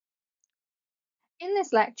In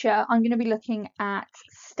this lecture, I'm going to be looking at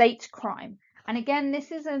state crime. And again,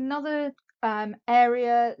 this is another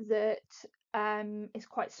area that is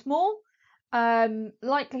quite small.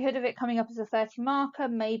 Likelihood of it coming up as a 30 marker,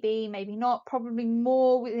 maybe, maybe not, probably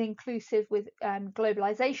more inclusive with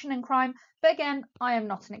globalization and crime. But again, I am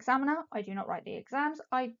not an examiner. I do not write the exams.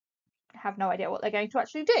 I have no idea what they're going to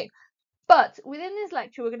actually do. But within this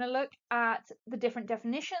lecture, we're going to look at the different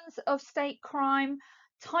definitions of state crime,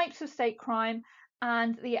 types of state crime,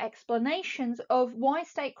 and the explanations of why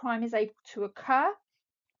state crime is able to occur,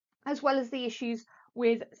 as well as the issues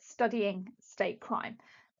with studying state crime.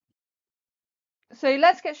 So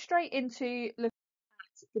let's get straight into looking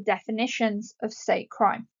at the definitions of state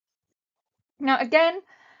crime. Now, again,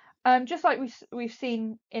 just like we've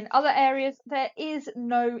seen in other areas, there is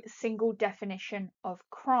no single definition of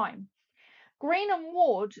crime. Green and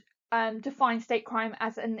Ward define state crime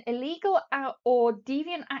as an illegal or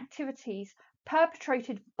deviant activities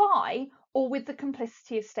perpetrated by or with the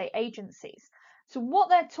complicity of state agencies. So what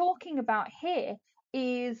they're talking about here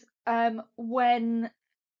is when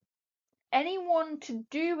anyone to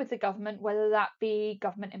do with the government, whether that be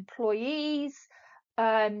government employees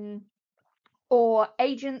or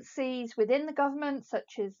agencies within the government,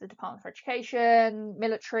 such as the Department for Education,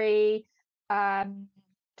 military,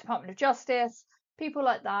 Department of Justice, people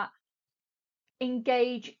like that,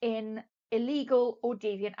 engage in illegal or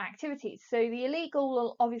deviant activities. So the illegal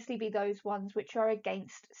will obviously be those ones which are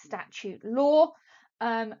against statute law,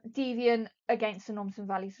 deviant against the norms and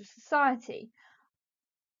values of society.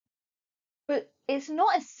 But it's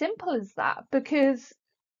not as simple as that, because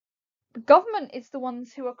the government is the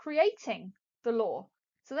ones who are creating the law.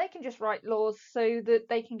 So they can just write laws so that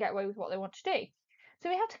they can get away with what they want to do. So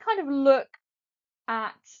we have to kind of look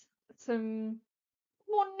at some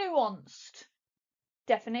more nuanced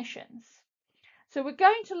definitions. So we're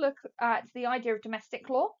going to look at the idea of domestic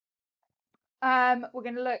law. We're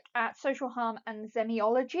going to look at social harm and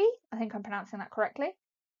semiology. I think I'm pronouncing that correctly.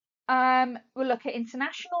 We'll look at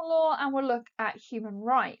international law, and we'll look at human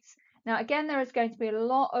rights. Now, again, there is going to be a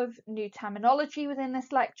lot of new terminology within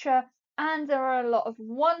this lecture, and there are a lot of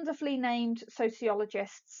wonderfully named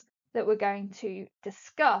sociologists that we're going to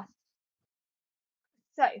discuss.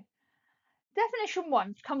 So, definition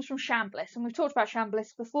 1 comes from Chambliss, and we've talked about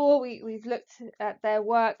Chambliss before. We've looked at their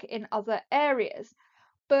work in other areas.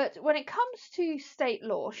 But when it comes to state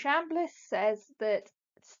law, Chambliss says that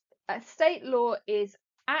a state law is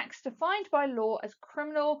acts defined by law as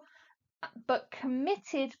criminal but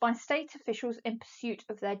committed by state officials in pursuit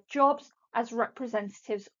of their jobs as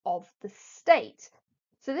representatives of the state.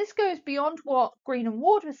 So this goes beyond what Green and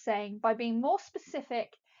Ward was saying by being more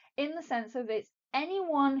specific in the sense of it's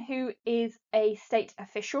anyone who is a state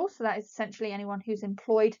official, so that is essentially anyone who's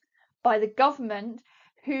employed by the government,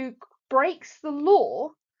 who breaks the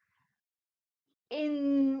law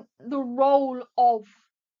in the role of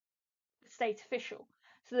state official.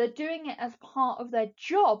 So they're doing it as part of their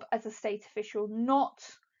job as a state official, not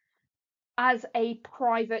as a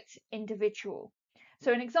private individual.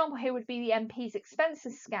 So an example here would be the MP's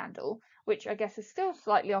expenses scandal, which I guess is still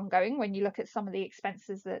slightly ongoing when you look at some of the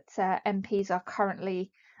expenses that MPs are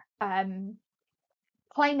currently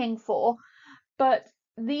claiming for. But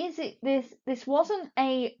this wasn't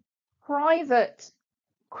a private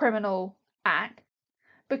criminal act,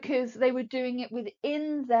 because they were doing it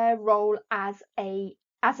within their role as an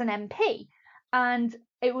MP, and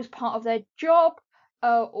it was part of their job,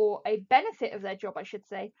 or a benefit of their job, I should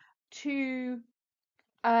say, to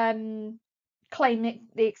claim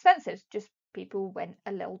the expenses. Just people went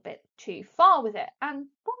a little bit too far with it, and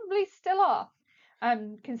probably still are,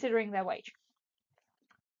 considering their wage.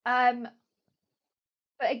 But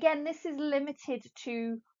again, this is limited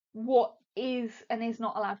to what is and is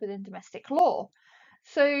not allowed within domestic law.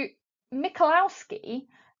 So Michalowski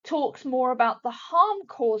talks more about the harm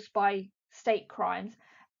caused by state crimes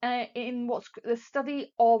in what's the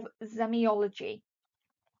study of semiology.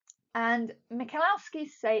 And Michalowski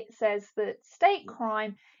says that state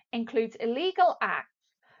crime includes illegal acts,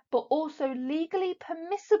 but also legally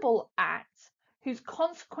permissible acts whose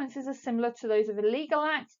consequences are similar to those of illegal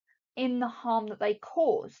acts in the harm that they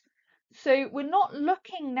cause. So we're not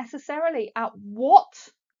looking necessarily at what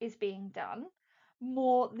is being done,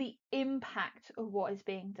 more the impact of what is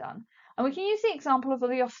being done. And we can use the example of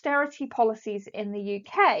the austerity policies in the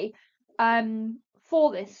UK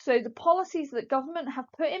for this. So the policies that government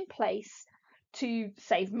have put in place to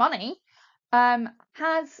save money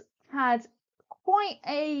has had quite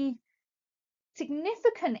a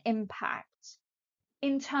significant impact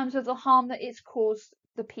in terms of the harm that it's caused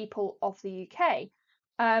the people of the UK.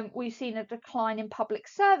 We've seen a decline in public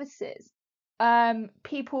services.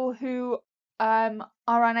 people who are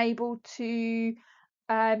unable to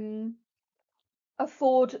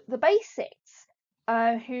afford the basics,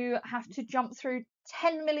 who have to jump through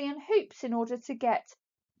 10 million hoops in order to get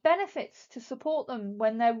benefits to support them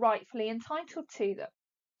when they're rightfully entitled to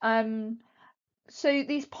them. So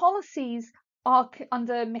these policies are,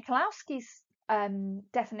 under Michalowski's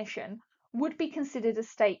definition, would be considered a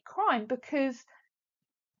state crime, because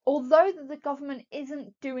although the government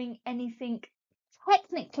isn't doing anything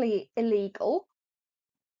technically illegal,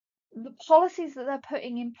 the policies that they're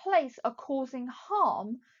putting in place are causing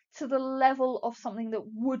harm to the level of something that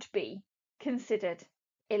would be considered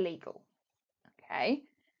illegal. Okay.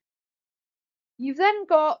 You've then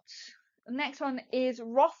got, the next one is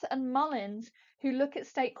Roth and Mullins, who look at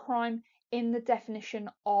state crime in the definition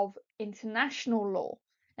of international law.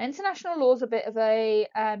 Now, international law is a bit of a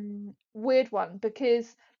weird one,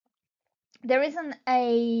 because there isn't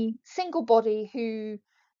a single body who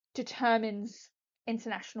determines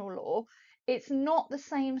international law. It's not the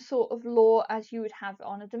same sort of law as you would have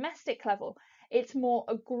on a domestic level. It's more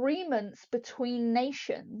agreements between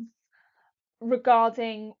nations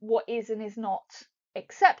regarding what is and is not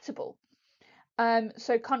acceptable.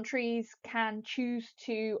 So countries can choose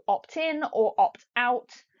to opt in or opt out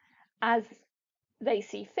as they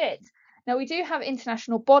see fit. Now, we do have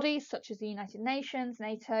international bodies such as the United Nations,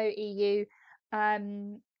 NATO, EU,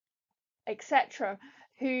 etc.,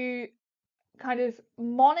 who kind of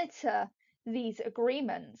monitor these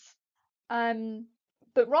agreements.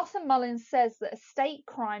 But Roth and Mullins says that a state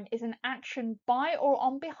crime is an action by or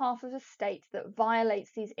on behalf of a state that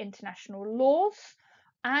violates these international laws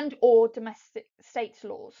and or domestic state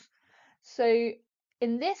laws. So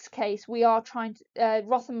in this case, we are trying to,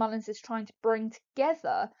 Roth and Mullins is trying to bring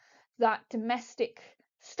together that domestic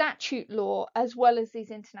statute law as well as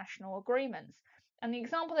these international agreements. And the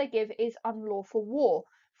example they give is unlawful war.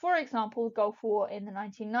 For example, the Gulf War in the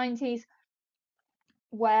 1990s,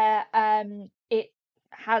 where it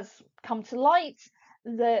has come to light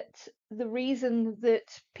that the reason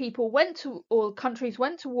that people went to, or countries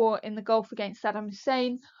went to war in the Gulf against Saddam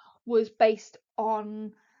Hussein, was based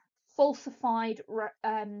on falsified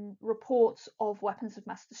reports of weapons of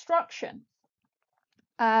mass destruction.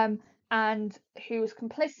 And who was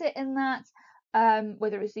complicit in that,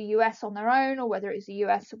 whether it was the US on their own or whether it was the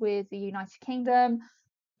US with the United Kingdom,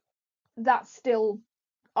 that's still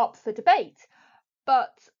up for debate.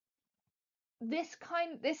 But this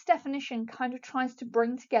definition kind of tries to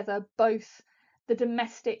bring together both the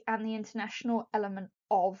domestic and the international element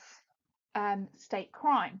of state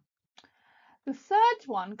crime. The third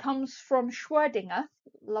one comes from Schrödinger,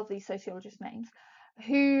 lovely sociologist names,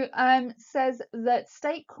 who says that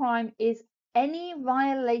state crime is any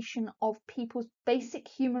violation of people's basic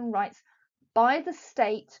human rights by the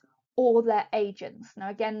state or their agents. Now,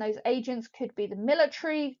 again, those agents could be the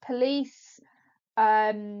military, police,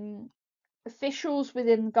 officials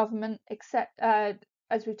within government, except as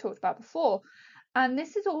we've talked about before. And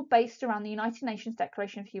this is all based around the United Nations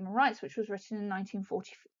Declaration of Human Rights, which was written in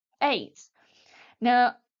 1948.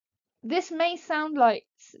 Now, this may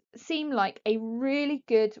seem like a really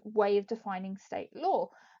good way of defining state law,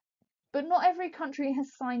 but not every country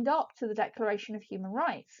has signed up to the Declaration of Human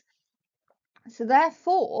Rights. So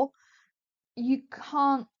therefore, you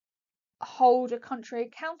can't hold a country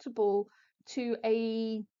accountable to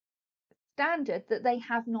a standard that they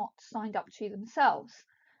have not signed up to themselves.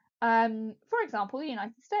 For example, the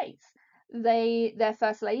United States. Their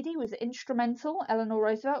first lady was instrumental, Eleanor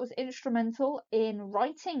Roosevelt was instrumental in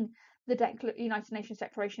writing the United Nations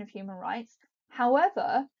Declaration of Human Rights.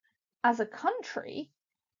 However, as a country,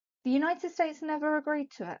 the United States never agreed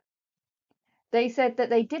to it. They said that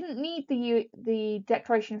they didn't need the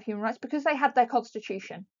Declaration of Human Rights because they had their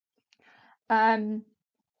constitution,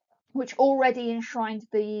 which already enshrined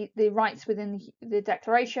the rights within the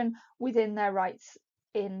Declaration within their rights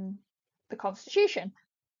in the Constitution.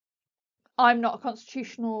 I'm not a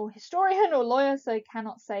constitutional historian or lawyer, so I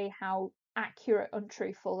cannot say how accurate and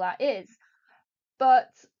truthful that is. But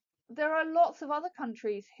there are lots of other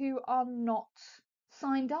countries who are not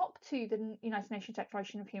signed up to the United Nations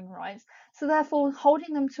Declaration of Human Rights, so therefore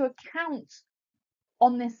holding them to account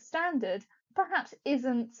on this standard perhaps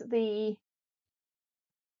isn't the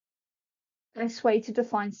best way to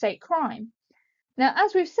define state crime. Now,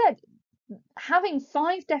 as we've said, having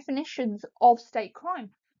 5 definitions of state crime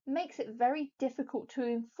makes it very difficult to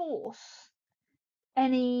enforce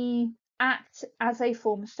any act as a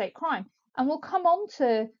form of state crime. And we'll come on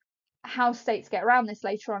to how states get around this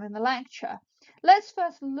later on in the lecture. Let's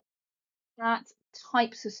first look at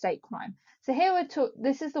types of state crime. So here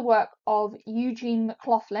this is the work of Eugene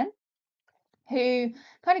McLaughlin, who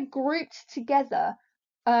kind of grouped together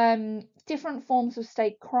different forms of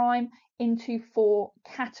state crime into 4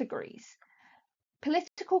 categories: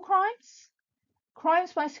 political crimes,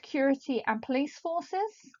 crimes by security and police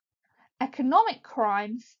forces, economic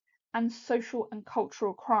crimes, and social and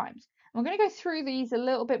cultural crimes. I'm going to go through these a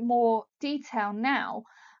little bit more detail now,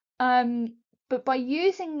 but by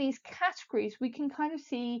using these categories, we can kind of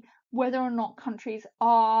see whether or not countries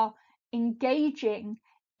are engaging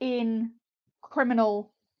in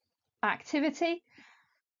criminal activity,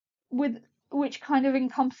 with which kind of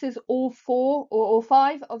encompasses all 4 or all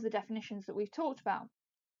 5 of the definitions that we've talked about.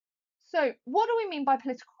 So what do we mean by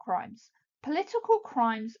political crimes? Political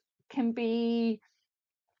crimes can be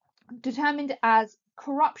determined as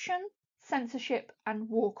corruption, censorship, and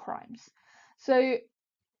war crimes. So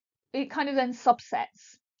it kind of then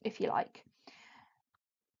subsets, if you like.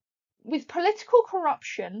 With political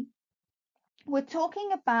corruption, we're talking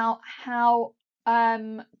about how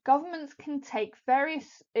governments can take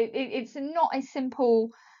various, it's not a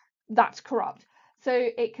simple that's corrupt. So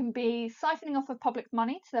it can be siphoning off of public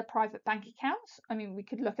money to their private bank accounts. I mean, we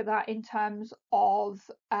could look at that in terms of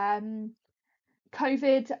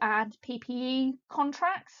COVID and PPE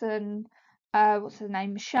contracts, and what's her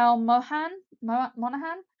name, Michelle Monaghan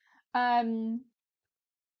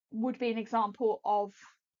would be an example of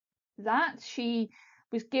that. She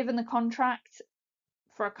was given the contract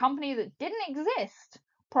for a company that didn't exist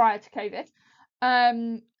prior to COVID,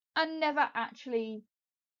 and never actually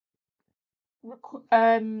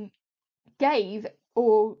gave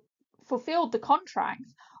or fulfilled the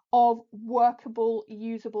contract of workable,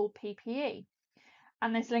 usable PPE.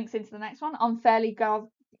 And this links into the next one: unfairly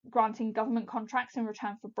granting government contracts in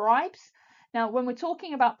return for bribes. Now, when we're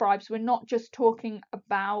talking about bribes, we're not just talking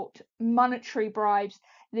about monetary bribes.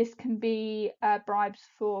 This can be bribes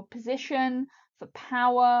for position, for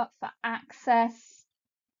power, for access.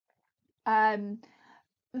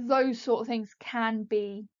 Those sort of things can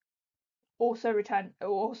be also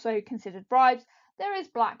considered bribes. There is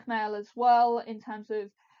blackmail as well, in terms of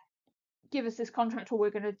give us this contract or we're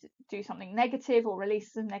going to do something negative or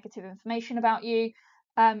release some negative information about you.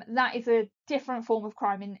 That is a different form of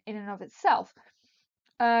crime in and of itself.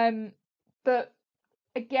 But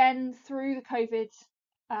again, through the COVID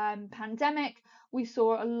pandemic, we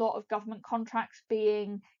saw a lot of government contracts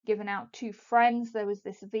being given out to friends. There was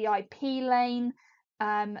this VIP lane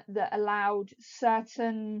that allowed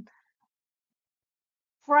certain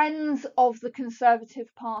friends of the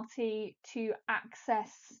Conservative Party to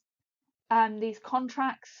access these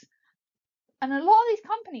contracts. And a lot of these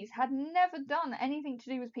companies had never done anything to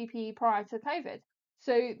do with PPE prior to COVID.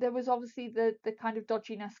 So there was obviously the kind of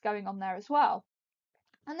dodginess going on there as well.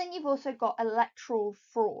 And then you've also got electoral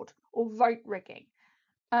fraud or vote rigging.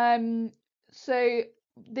 So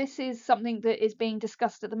this is something that is being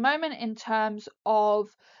discussed at the moment in terms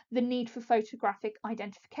of the need for photographic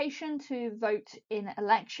identification to vote in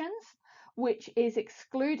elections, which is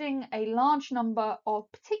excluding a large number of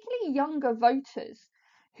particularly younger voters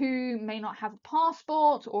who may not have a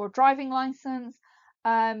passport or a driving license,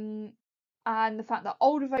 and the fact that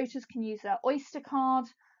older voters can use their Oyster card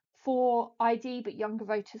for ID but younger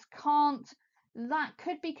voters can't. That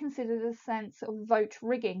could be considered a sense of vote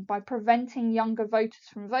rigging. By preventing younger voters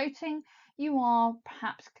from voting, you are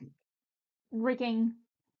perhaps rigging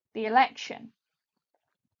the election.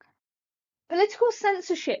 Political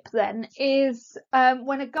censorship then is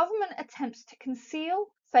when a government attempts to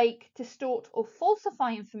conceal, fake, distort or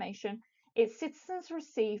falsify information its citizens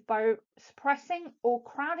receive by suppressing or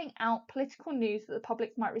crowding out political news that the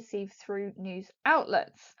public might receive through news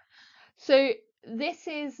outlets. So this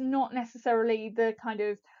is not necessarily the kind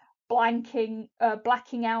of blacking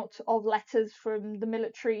out of letters from the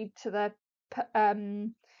military to their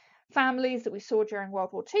families that we saw during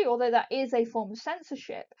World War II, although that is a form of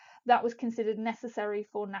censorship that was considered necessary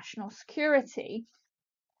for national security.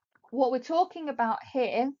 What we're talking about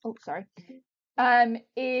here,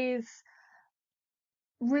 is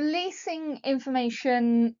releasing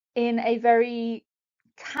information in a very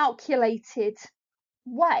calculated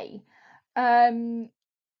way, sending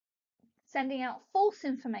out false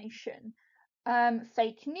information,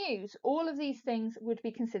 fake news. All of these things would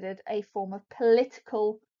be considered a form of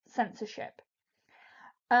political censorship.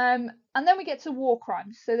 And then we get to war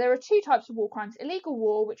crimes. So there are 2 types of war crimes: illegal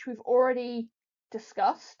war, which we've already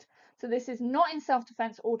discussed. So this is not in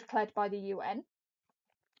self-defense or declared by the UN.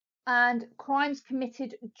 And crimes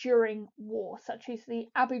committed during war, such as the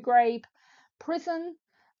Abu Ghraib prison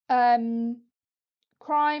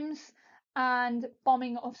crimes and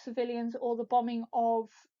bombing of civilians, or the bombing of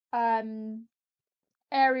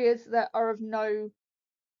areas that are of no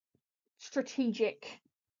strategic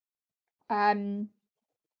value.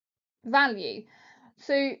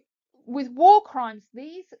 So with war crimes,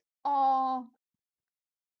 these are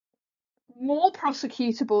more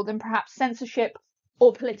prosecutable than perhaps censorship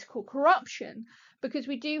or political corruption, because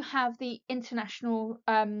we do have the International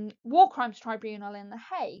War Crimes Tribunal in The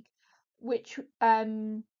Hague, which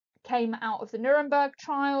came out of the Nuremberg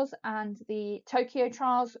trials and the Tokyo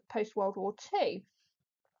trials post World War II.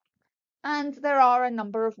 And there are a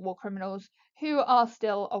number of war criminals who are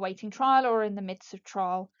still awaiting trial or in the midst of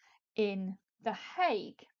trial in The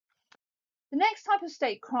Hague. The next type of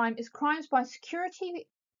state crime is crimes by security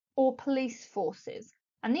or police forces,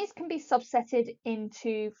 and these can be subsetted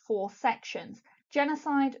into 4 sections: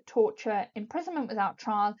 genocide, torture, imprisonment without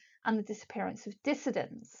trial, and the disappearance of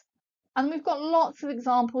dissidents. And we've got lots of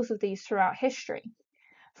examples of these throughout history.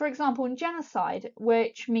 For example, in genocide,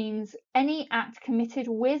 which means any act committed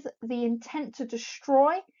with the intent to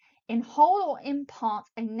destroy in whole or in part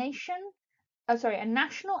a national,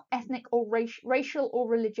 ethnic, or racial or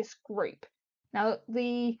religious group. Now,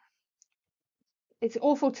 it's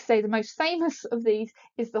awful to say the most famous of these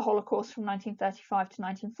is the Holocaust from 1935 to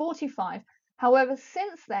 1945. However,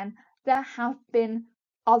 since then, there have been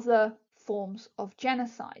other forms of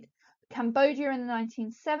genocide. Cambodia in the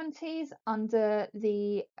 1970s under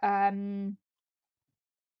the, I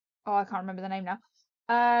can't remember the name now,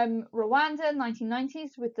 Rwanda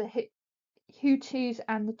 1990s with the Hutus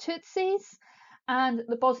and the Tutsis, and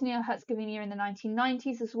the Bosnia-Herzegovina in the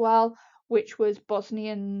 1990s as well, which was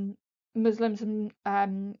Bosnian Muslims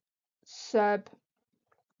and Serb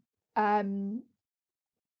who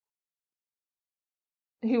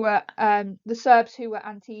were the Serbs who were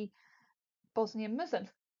anti-Bosnian Muslims.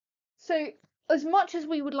 So as much as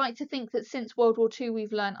we would like to think that since World War II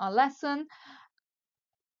we've learned our lesson,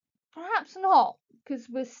 perhaps not, because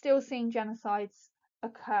we're still seeing genocides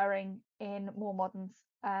occurring in more modern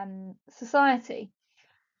society.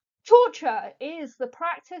 Torture is the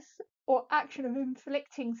practice or action of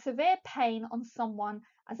inflicting severe pain on someone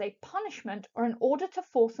as a punishment or in order to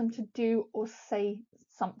force them to do or say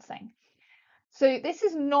something. So this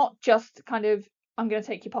is not just kind of, I'm going to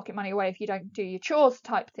take your pocket money away if you don't do your chores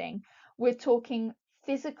type thing. We're talking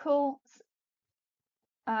physical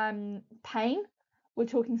pain. We're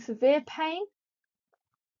talking severe pain.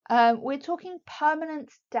 We're talking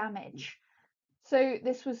permanent damage. So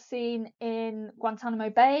this was seen in Guantanamo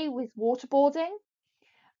Bay with waterboarding,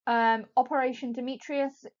 Operation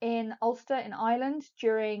Demetrius in Ulster in Ireland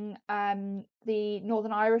during the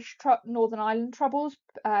Northern Ireland Troubles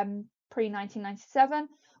pre-1997,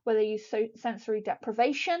 where they used sensory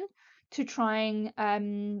deprivation to try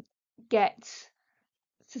and get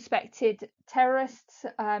suspected terrorists,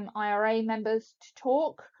 IRA members, to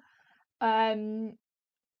talk.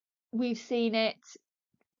 We've seen it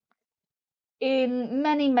in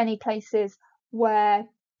many places where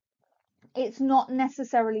it's not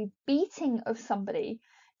necessarily beating of somebody,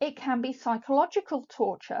 it can be psychological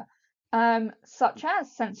torture, such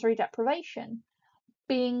as sensory deprivation.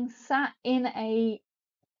 Being sat in a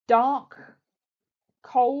dark,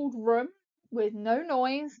 cold room with no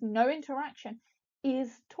noise, no interaction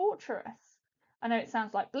is torturous. I know it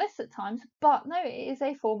sounds like bliss at times, but no, it is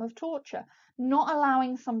a form of torture. Not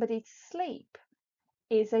allowing somebody to sleep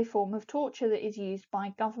is a form of torture that is used by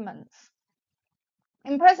governments.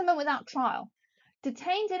 Imprisonment without trial.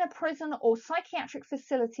 Detained in a prison or psychiatric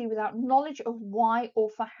facility without knowledge of why or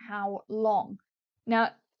for how long.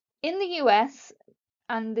 Now, in the US,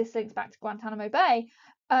 and this links back to Guantanamo Bay,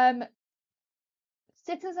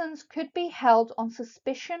 citizens could be held on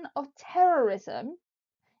suspicion of terrorism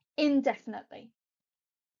indefinitely.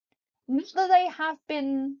 Not that they have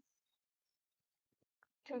been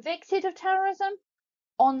convicted of terrorism,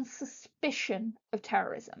 on suspicion of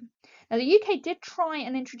terrorism. Now, the UK did try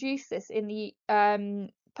and introduce this in the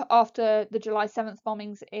after the July 7th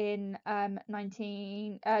bombings in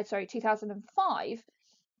 2005.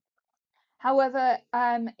 However,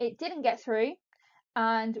 it didn't get through,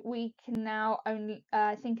 and we can now only,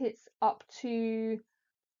 I think it's up to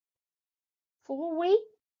 4 weeks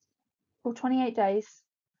or 28 days,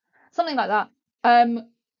 something like that,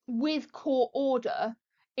 with court order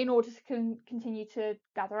in order to continue to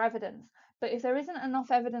gather evidence. But if there isn't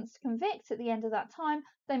enough evidence to convict at the end of that time,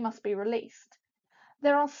 they must be released.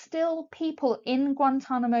 There are still people in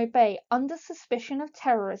Guantanamo Bay under suspicion of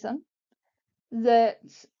terrorism that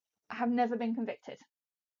have never been convicted.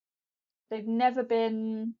 They've never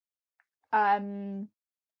been had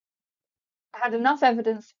enough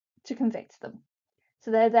evidence to convict them.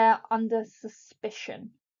 So they're there under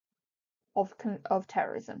suspicion of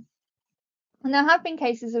terrorism. And there have been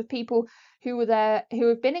cases of people who were there, who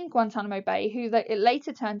have been in Guantanamo Bay, it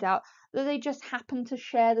later turned out that they just happened to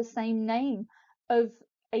share the same name of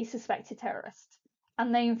a suspected terrorist,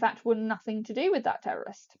 and they in fact were nothing to do with that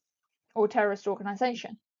terrorist or terrorist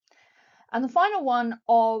organization. And the final one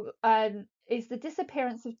is the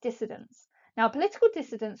disappearance of dissidents. Now, political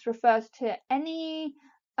dissidents refers to any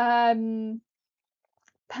person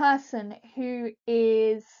who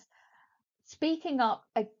is speaking up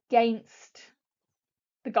against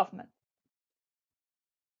the government.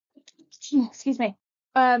 Excuse me.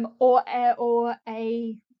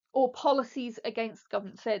 Or policies against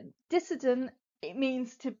government. So dissident, it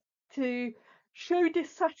means to show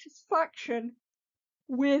dissatisfaction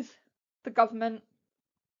with the government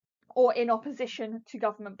or in opposition to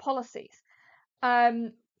government policies.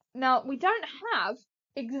 Now, we don't have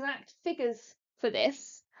exact figures for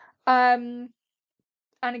this, and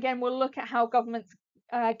again, we'll look at how governments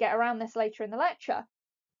get around this later in the lecture.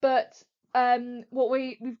 But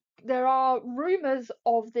there are rumours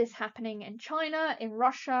of this happening in China, in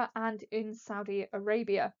Russia, and in Saudi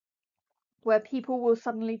Arabia, where people will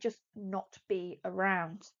suddenly just not be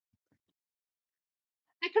around.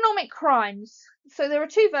 Economic crimes. So there are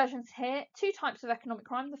two versions here, two types of economic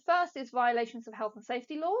crime. The first is violations of health and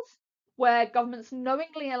safety laws, where governments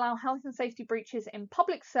knowingly allow health and safety breaches in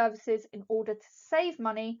public services in order to save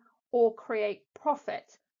money or create profit.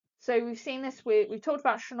 So we've seen this, we've talked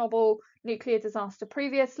about Chernobyl nuclear disaster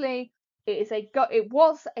previously. It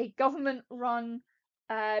was a government-run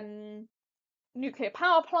nuclear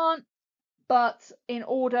power plant, but in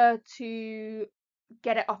order to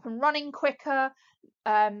get it up and running quicker,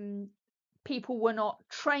 people were not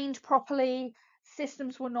trained properly,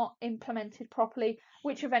 systems were not implemented properly,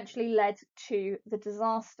 which eventually led to the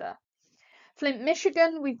disaster. Flint,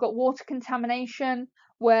 Michigan, we've got water contamination,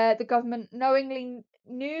 where the government knowingly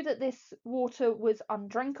knew that this water was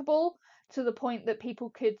undrinkable to the point that people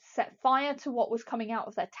could set fire to what was coming out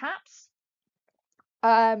of their taps,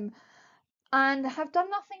 and have done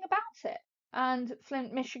nothing about it. And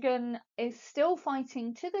Flint, Michigan is still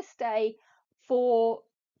fighting to this day for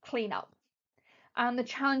cleanup. And the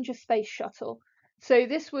Challenger space shuttle. So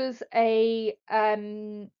this was the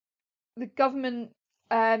government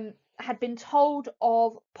had been told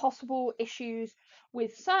of possible issues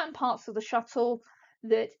with certain parts of the shuttle,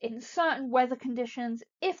 that in certain weather conditions,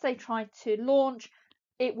 if they tried to launch,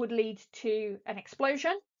 it would lead to an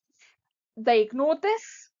explosion. They ignored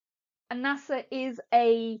this, and NASA is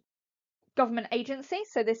a government agency,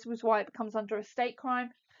 so this was why it comes under a state crime.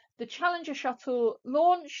 The Challenger shuttle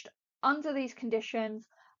launched under these conditions.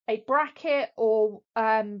 A bracket or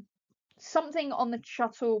something on the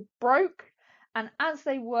shuttle broke, and as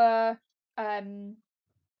they were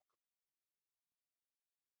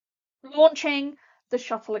launching, the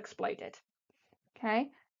shuttle exploded. Okay.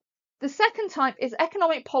 The second type is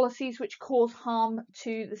economic policies which cause harm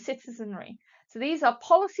to the citizenry. So these are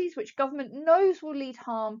policies which government knows will lead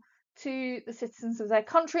harm to the citizens of their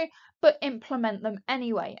country, but implement them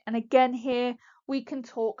anyway. And again, here we can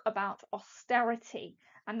talk about austerity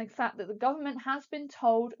and the fact that the government has been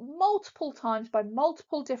told multiple times by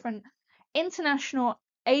multiple different international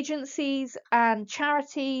agencies and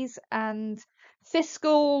charities and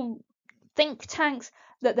fiscal think tanks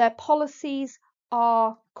that their policies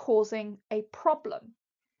are causing a problem,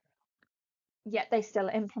 yet they still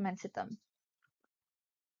implemented them.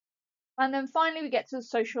 And then finally, we get to the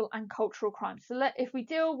social and cultural crimes. So if we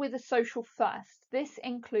deal with the social first, this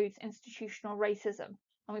includes institutional racism.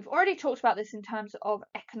 And we've already talked about this in terms of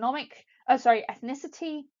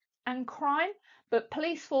ethnicity and crime, but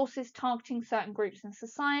police forces targeting certain groups in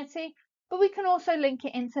society. But we can also link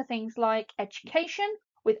it into things like education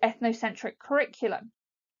with ethnocentric curriculum,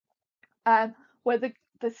 where the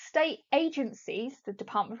state agencies, the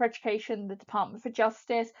Department for Education, the Department for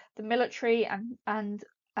Justice, the military, and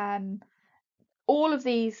all of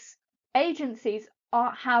these agencies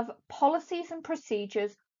have policies and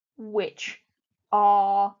procedures which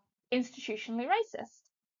are institutionally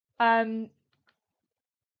racist.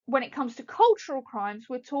 When it comes to cultural crimes,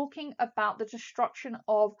 we're talking about the destruction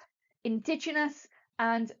of indigenous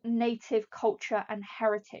and native culture and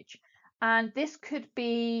heritage. And this could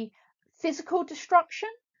be physical destruction,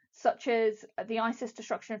 such as the ISIS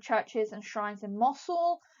destruction of churches and shrines in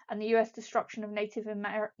Mosul, and the US destruction of native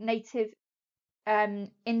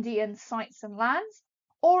Indian sites and lands,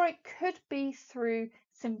 or it could be through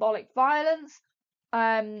symbolic violence,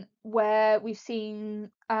 where we've seen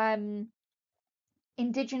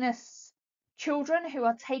indigenous children who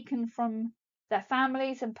are taken from their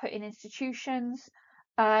families and put in institutions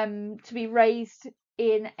to be raised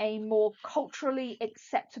in a more culturally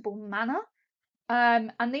acceptable manner,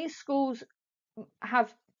 And these schools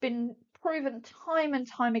have been proven time and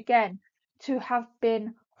time again to have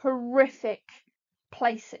been horrific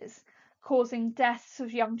places, causing deaths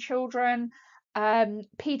of young children,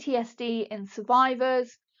 PTSD in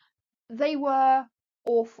survivors. They were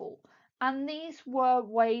awful. And these were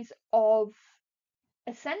ways of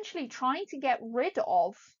essentially trying to get rid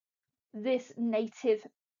of this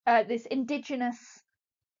this indigenous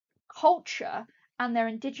culture and their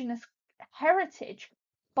indigenous heritage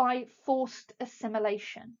by forced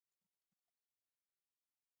assimilation.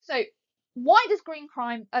 So, why does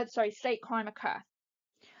state crime occur?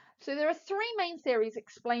 So there are three main theories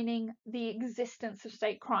explaining the existence of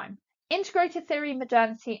state crime: integrated theory,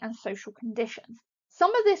 modernity, and social conditions.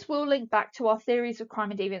 Some of this will link back to our theories of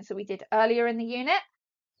crime and deviance that we did earlier in the unit,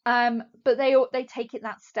 but they take it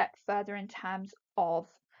that step further in terms of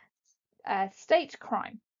state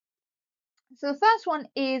crime. So the first one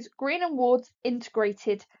is Green and Ward's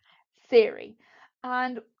integrated theory,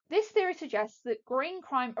 and this theory suggests that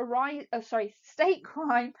state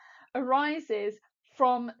crime arises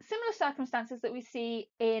from similar circumstances that we see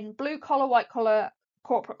in blue collar, white collar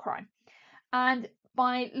corporate crime. And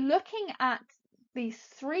by looking at these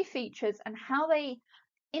three features and how they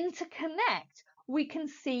interconnect, we can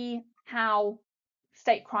see how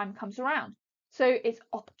state crime comes around. So it's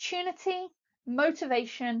opportunity,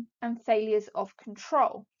 motivation, and failures of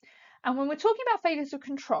control. And when we're talking about failures of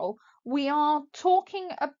control, we are talking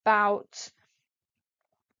about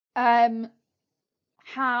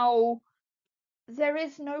how there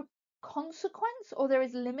is no consequence, or there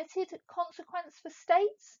is limited consequence for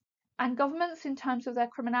states and governments in terms of their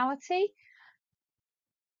criminality.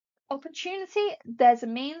 Opportunity, there's a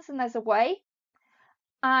means and there's a way.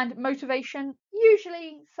 And motivation,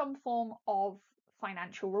 usually some form of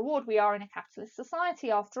financial reward. We are in a capitalist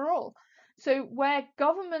society after all. So where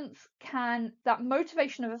governments that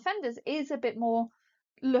motivation of offenders is a bit more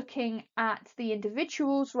looking at the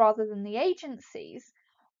individuals rather than the agencies,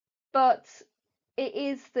 but it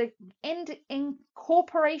is the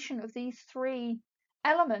incorporation of these three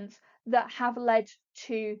elements that have led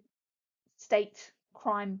to state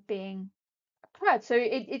crime being occurred. So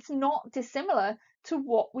it's not dissimilar to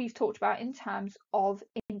what we've talked about in terms of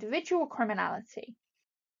individual criminality.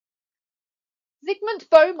 Zygmunt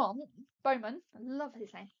Bauman, I love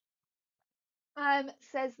his name,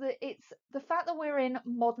 says that it's the fact that we're in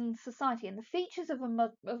modern society and the features of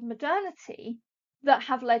modernity that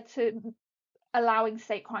have led to allowing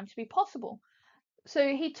state crime to be possible.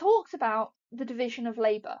 So he talks about the division of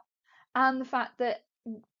labour and the fact that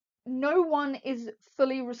no one is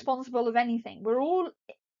fully responsible of anything. We're all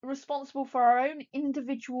responsible for our own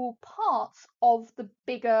individual parts of the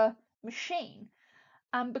bigger machine.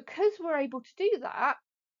 And because we're able to do that,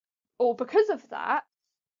 or because of that,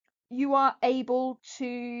 you are able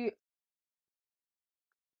to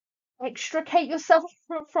extricate yourself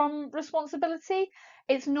from responsibility.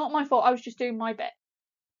 It's not my fault, I was just doing my bit.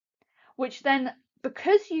 Which then,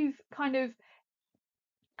 because you've kind of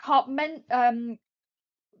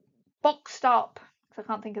boxed up,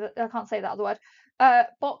 because I can't say that other word,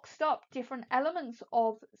 boxed up different elements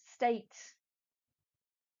of state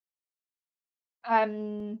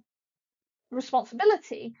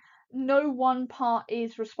responsibility, no one part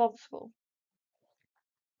is responsible.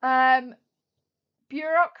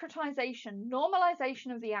 Bureaucratization,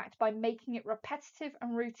 normalization of the act by making it repetitive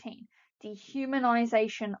and routine,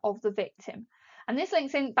 dehumanization of the victim. And this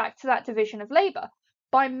links in back to that division of labour.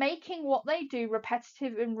 By making what they do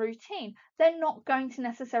repetitive and routine, they're not going to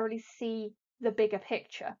necessarily see the bigger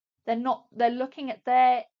picture. They're looking at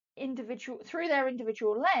their through their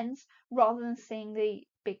individual lens rather than seeing the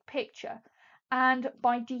big picture. And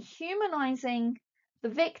by dehumanizing the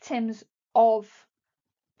victims of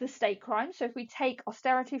the state crime, so if we take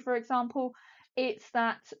austerity, for example, it's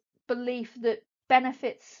that belief that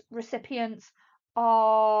benefits recipients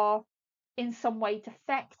are in some way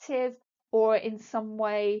defective or in some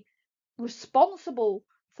way responsible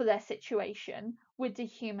for their situation, we're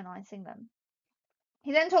dehumanizing them.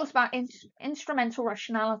 He then talks about instrumental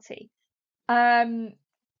rationality. And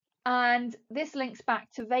this links back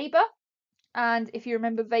to Weber. And if you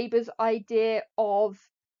remember Weber's idea of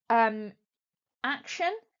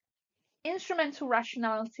action, instrumental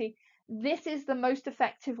rationality, this is the most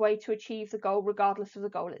effective way to achieve the goal, regardless of the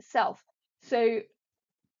goal itself. So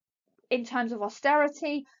in terms of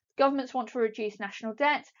austerity, governments want to reduce national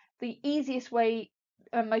debt. The easiest way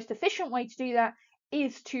and most efficient way to do that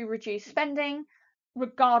is to reduce spending,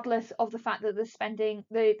 regardless of the fact that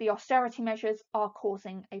the austerity measures are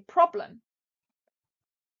causing a problem.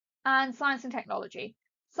 And science and technology.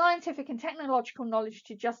 scientific and technological knowledge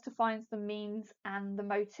to justify the means and the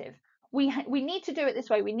motive. We need to do it this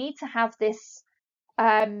way. We need to have this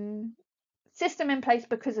system in place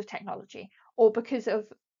because of technology, or because of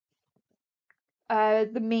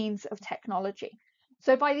the means of technology.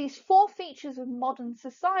 So by these 4 features of modern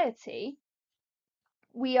society,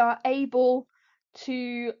 we are able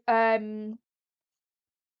to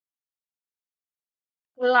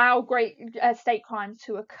allow great state crimes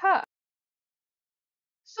to occur.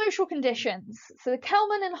 Social conditions. So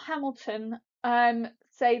Kelman and Hamilton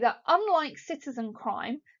say that unlike citizen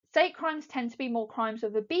crime, state crimes tend to be more crimes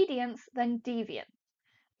of obedience than deviance.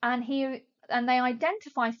 And they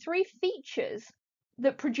identify 3 features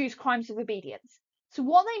that produce crimes of obedience. So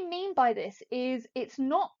what they mean by this is it's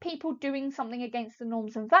not people doing something against the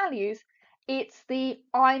norms and values, it's the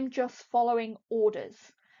I'm just following orders,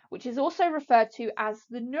 which is also referred to as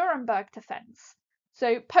the Nuremberg defense.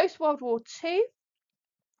 So post World War II,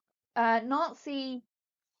 Nazi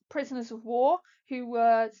prisoners of war who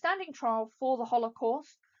were standing trial for the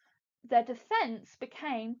Holocaust, their defense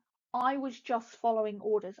became, I was just following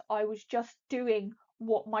orders. I was just doing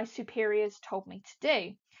what my superiors told me to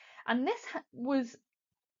do. And this was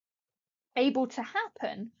able to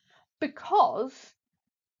happen because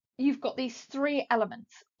you've got these 3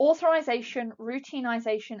 elements: authorization,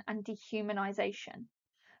 routinization, and dehumanization.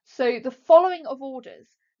 So the following of orders,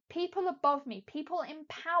 people above me, people in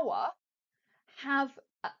power have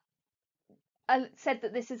said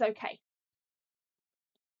that this is okay.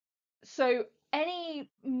 So any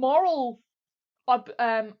moral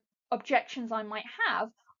objections I might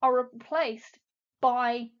have are replaced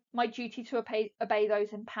by my duty to obey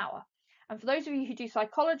those in power. And for those of you who do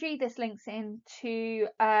psychology, this links into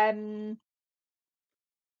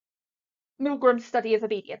Milgram's study of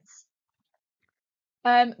obedience.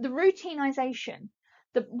 The routinization,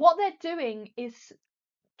 what they're doing is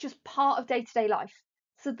just part of day-to-day life.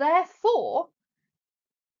 So therefore,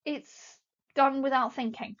 it's done without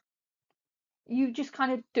thinking. You just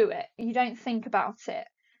kind of do it. You don't think about it.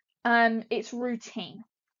 It's routine.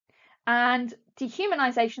 And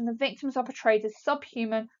dehumanization, the victims are portrayed as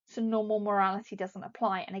subhuman, so normal morality doesn't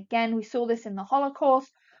apply. And again, we saw this in the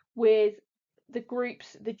Holocaust with the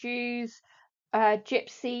groups, the Jews,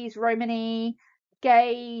 gypsies, Romani,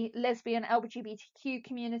 gay, lesbian, LGBTQ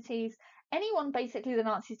communities, anyone basically the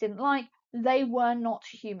Nazis didn't like, they were not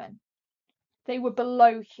human. They were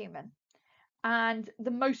below human. And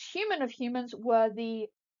the most human of humans were the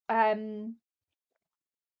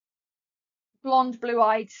blonde,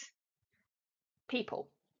 blue-eyed people.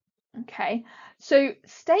 Okay, so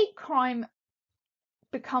state crime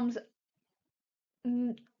becomes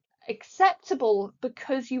acceptable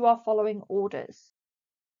because you are following orders.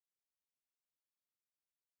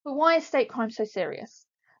 But why is state crime so serious?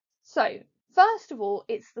 So, first of all,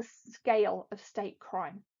 it's the scale of state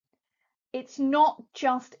crime. It's not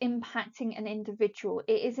just impacting an individual,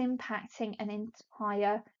 it is impacting an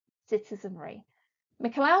entire citizenry.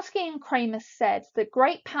 Michalowski and Kramer said that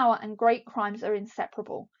great power and great crimes are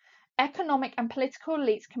inseparable. Economic and political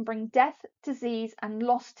elites can bring death, disease, and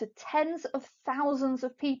loss to tens of thousands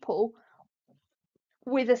of people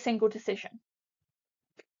with a single decision.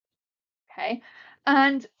 Okay,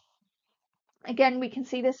 and again, we can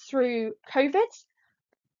see this through COVID,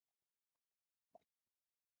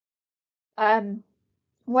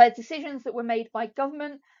 where decisions that were made by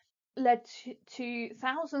government led to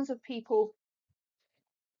thousands of people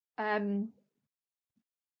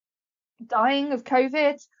dying of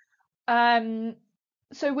COVID.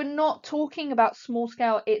 So we're not talking about small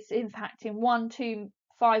scale, it's impacting 1, 2,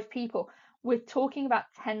 5 people. We're talking about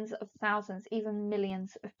tens of thousands, even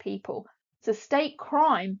millions of people. So state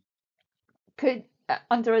crime could,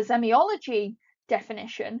 under a semiology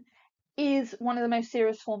definition, is one of the most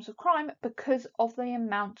serious forms of crime because of the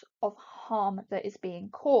amount of harm that is being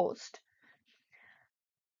caused.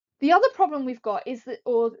 The other problem we've got is that,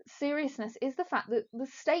 or seriousness, is the fact that the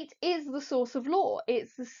state is the source of law.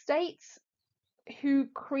 It's the states who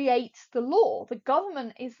creates the law. The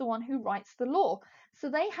government is the one who writes the law. So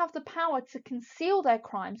they have the power to conceal their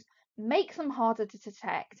crimes, make them harder to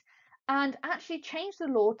detect, and actually change the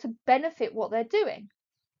law to benefit what they're doing.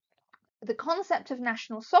 The concept of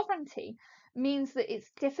national sovereignty means that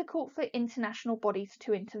it's difficult for international bodies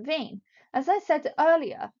to intervene. As I said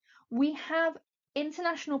earlier, we have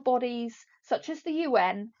international bodies such as the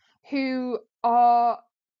UN who are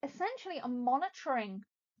essentially a monitoring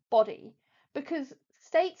body because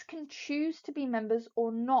states can choose to be members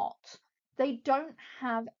or not. They don't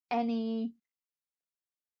have any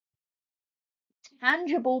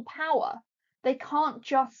tangible power. They can't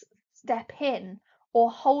just step in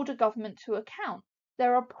or hold a government to account.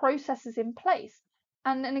 there are processes in place.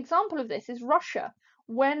 And an example of this is Russia.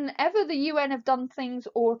 Whenever the UN have done things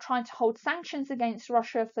or tried to hold sanctions against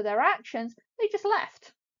Russia for their actions, they just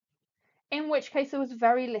left. In which case there was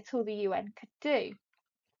very little the UN could do.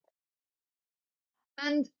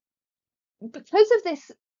 And because of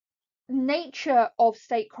this nature of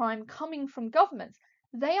state crime coming from governments,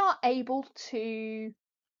 they are able to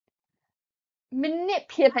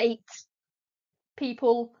manipulate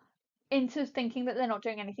people into thinking that they're not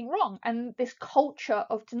doing anything wrong, and this culture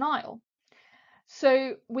of denial.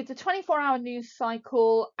 So with the 24-hour news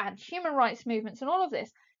cycle and human rights movements and all of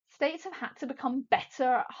this, states have had to become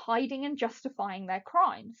better at hiding and justifying their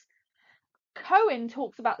crimes. Cohen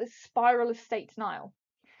talks about this spiral of state denial,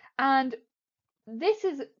 and this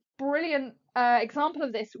is a brilliant example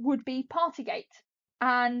of this would be Partygate.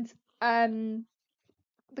 And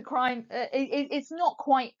the crime, it's not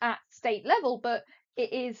quite at state level, but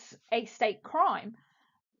it is a state crime.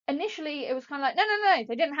 Initially, it was kind of like, no,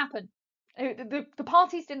 they didn't happen. The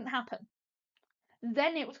parties didn't happen.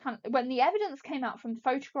 Then it was kind of, when the evidence came out from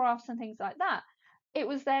photographs and things like that, it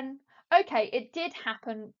was then, okay, it did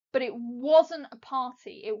happen, but it wasn't a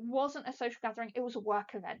party. It wasn't a social gathering. It was a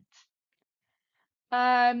work event.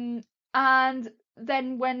 And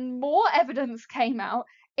then when more evidence came out,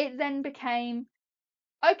 it then became,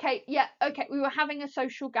 okay, yeah, okay, we were having a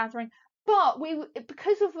social gathering, but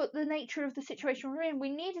because of the nature of the situation we're in, we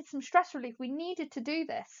needed some stress relief. We needed to do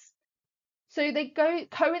this. So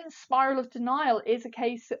Cohen's spiral of denial is a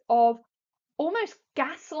case of almost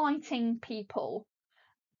gaslighting people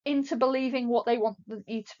into believing what they want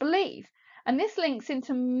you to believe. And this links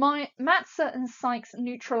into Matza and Sykes'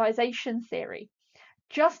 neutralization theory.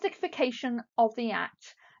 Justification of the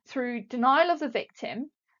act through denial of the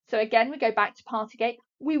victim. So again, we go back to Partygate.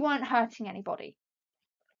 We weren't hurting anybody.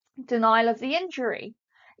 Denial of the injury.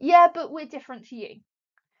 Yeah, but we're different to you.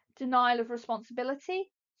 Denial of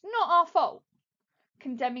responsibility. Not our fault.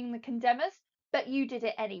 Condemning the condemners, but you did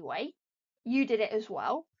it anyway. You did it as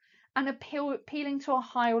well. And appealing to a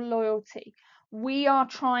higher loyalty. We are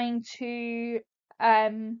trying to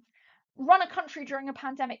run a country during a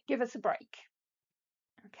pandemic. Give us a break.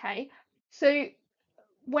 Okay, so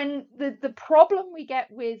when the problem we get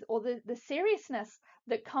with, or the seriousness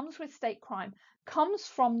that comes with state crime comes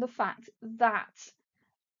from the fact that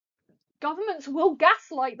governments will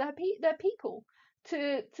gaslight their people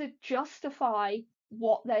to justify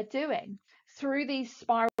what they're doing through these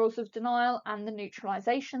spirals of denial and the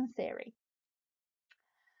neutralization theory.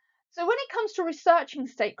 So when it comes to researching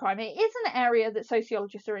state crime, it is an area that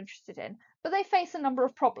sociologists are interested in, but they face a number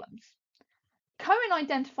of problems. Cohen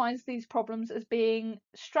identifies these problems as being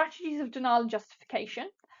strategies of denial and justification.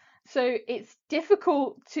 So it's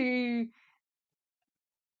difficult to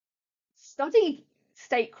study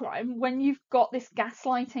state crime when you've got this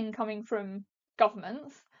gaslighting coming from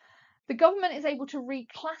governments. The government is able to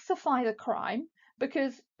reclassify the crime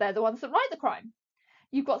because they're the ones that write the crime.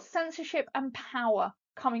 You've got censorship and power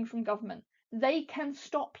coming from government. They can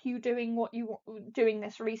stop you doing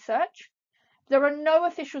this research. There are no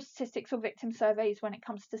official statistics or victim surveys when it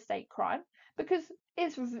comes to state crime because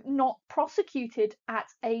it's not prosecuted at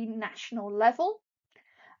a national level.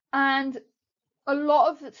 And a lot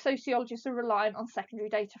of sociologists are reliant on secondary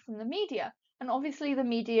data from the media. And obviously the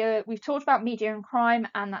media, we've talked about media and crime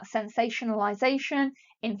and that sensationalization,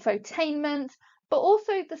 infotainment, but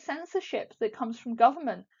also the censorship that comes from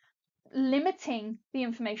government, limiting the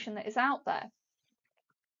information that is out there.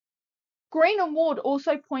 Green and Ward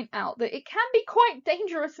also point out that it can be quite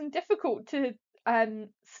dangerous and difficult to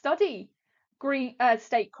study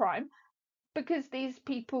state crime because these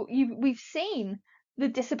people, we've seen the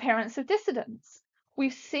disappearance of dissidents.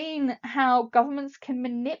 We've seen how governments can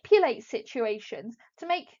manipulate situations to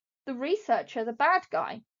make the researcher the bad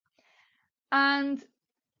guy. And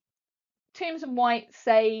Toombs and White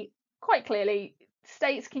say quite clearly,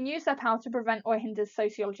 states can use their power to prevent or hinder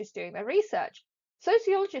sociologists doing their research.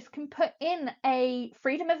 Sociologists can put in a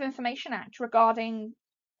Freedom of Information Act regarding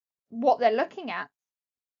what they're looking at,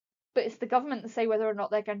 but it's the government that say whether or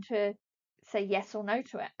not they're going to say yes or no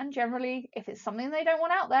to it. And generally, if it's something they don't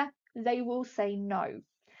want out there, they will say no.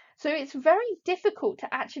 So it's very difficult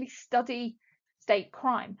to actually study state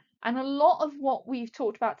crime. And a lot of what we've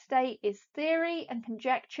talked about today is theory and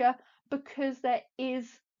conjecture because there is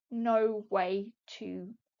no way to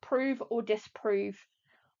prove or disprove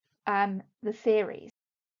the theories.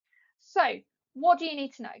 So what do you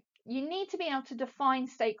need to know? You need to be able to define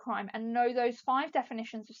state crime and know those 5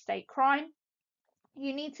 definitions of state crime.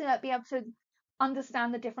 You need to be able to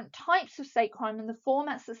understand the different types of state crime and the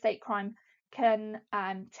formats that state crime can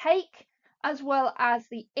take, as well as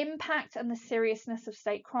the impact and the seriousness of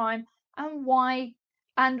state crime and why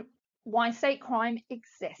state crime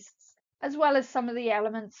exists, as well as some of the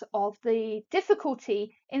elements of the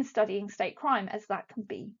difficulty in studying state crime, as that can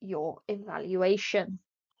be your evaluation.